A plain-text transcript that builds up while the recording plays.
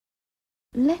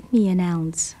Let me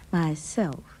announce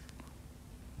myself.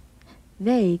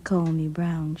 They call me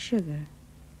brown sugar,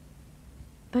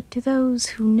 but to those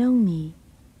who know me,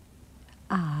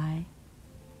 I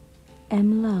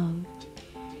am love.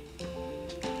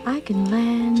 I can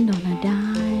land on a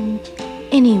dime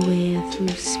anywhere through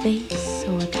space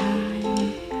or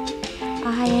time.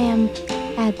 I am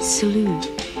absolute.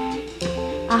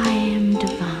 I am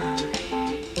divine.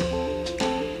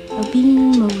 A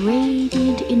beam of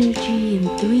radiant energy in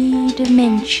 3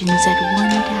 dimensions at one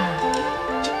time.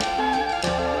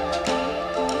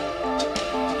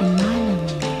 In my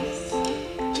loneliness,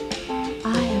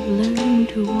 I have learned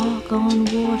to walk on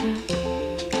water,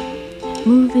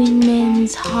 moving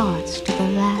men's hearts to the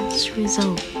last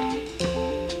result.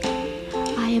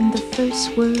 I am the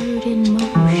first word in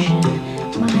motion.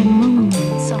 My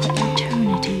moments are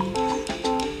eternities.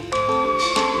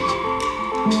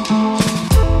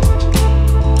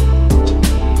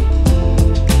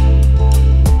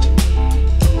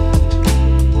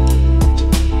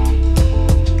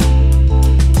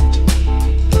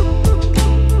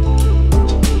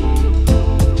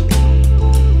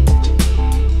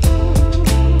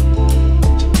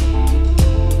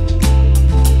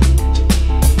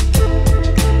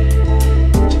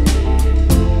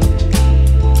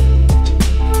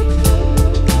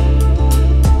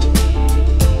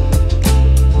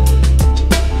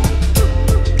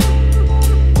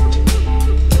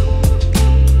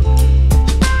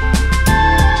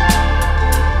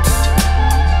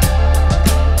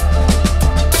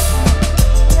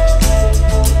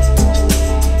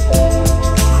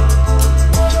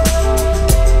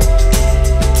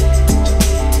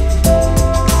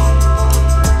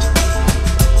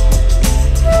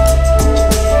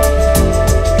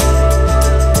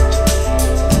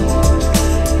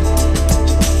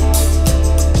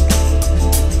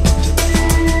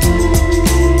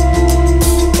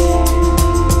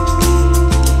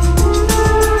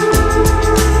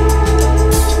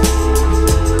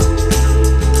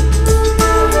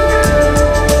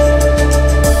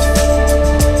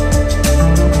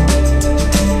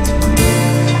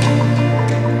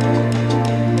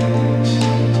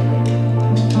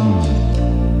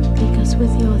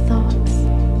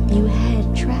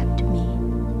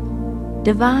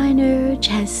 Divine urge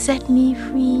has set me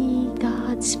free.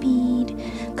 Godspeed,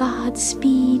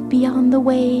 Godspeed beyond the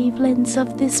wavelengths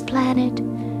of this planet.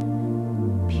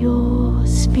 Pure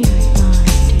spirit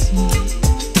mind is me.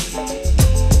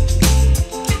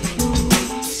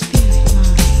 Pure spirit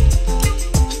mind.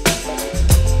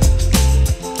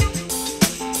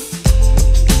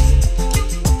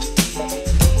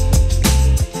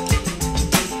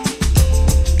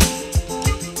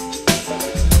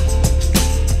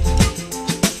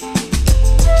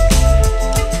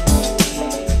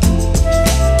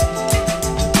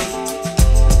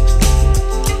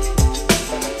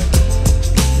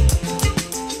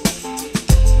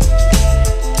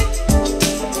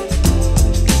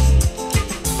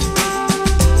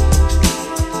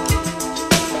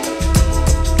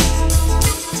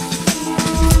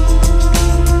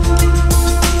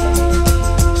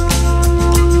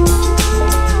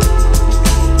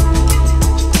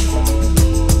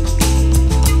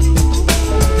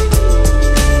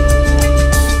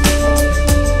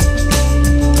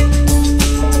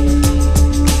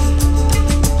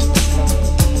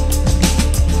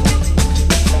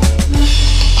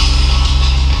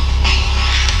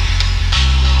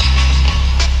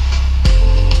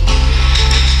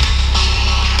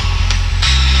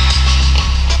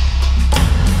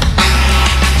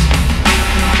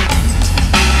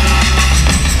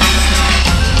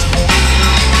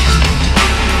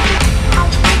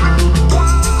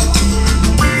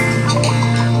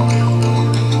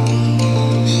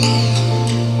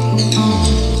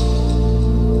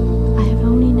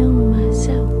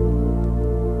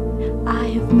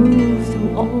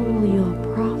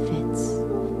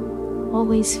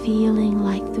 Always feeling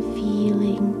like the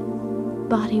feeling,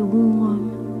 body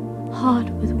warm, heart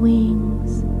with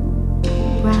wings.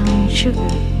 Brown sugar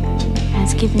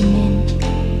has given men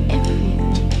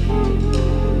everything.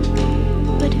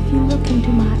 But if you look into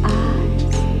my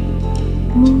eyes,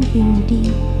 moving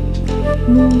deep,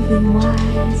 moving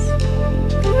wise,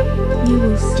 you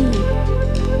will see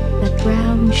that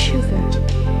brown sugar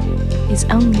is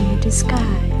only a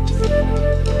disguise.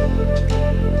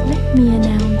 Let me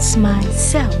announce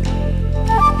myself.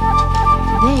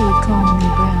 They call me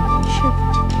brown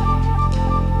sugar,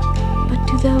 but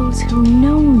to those who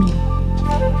know me,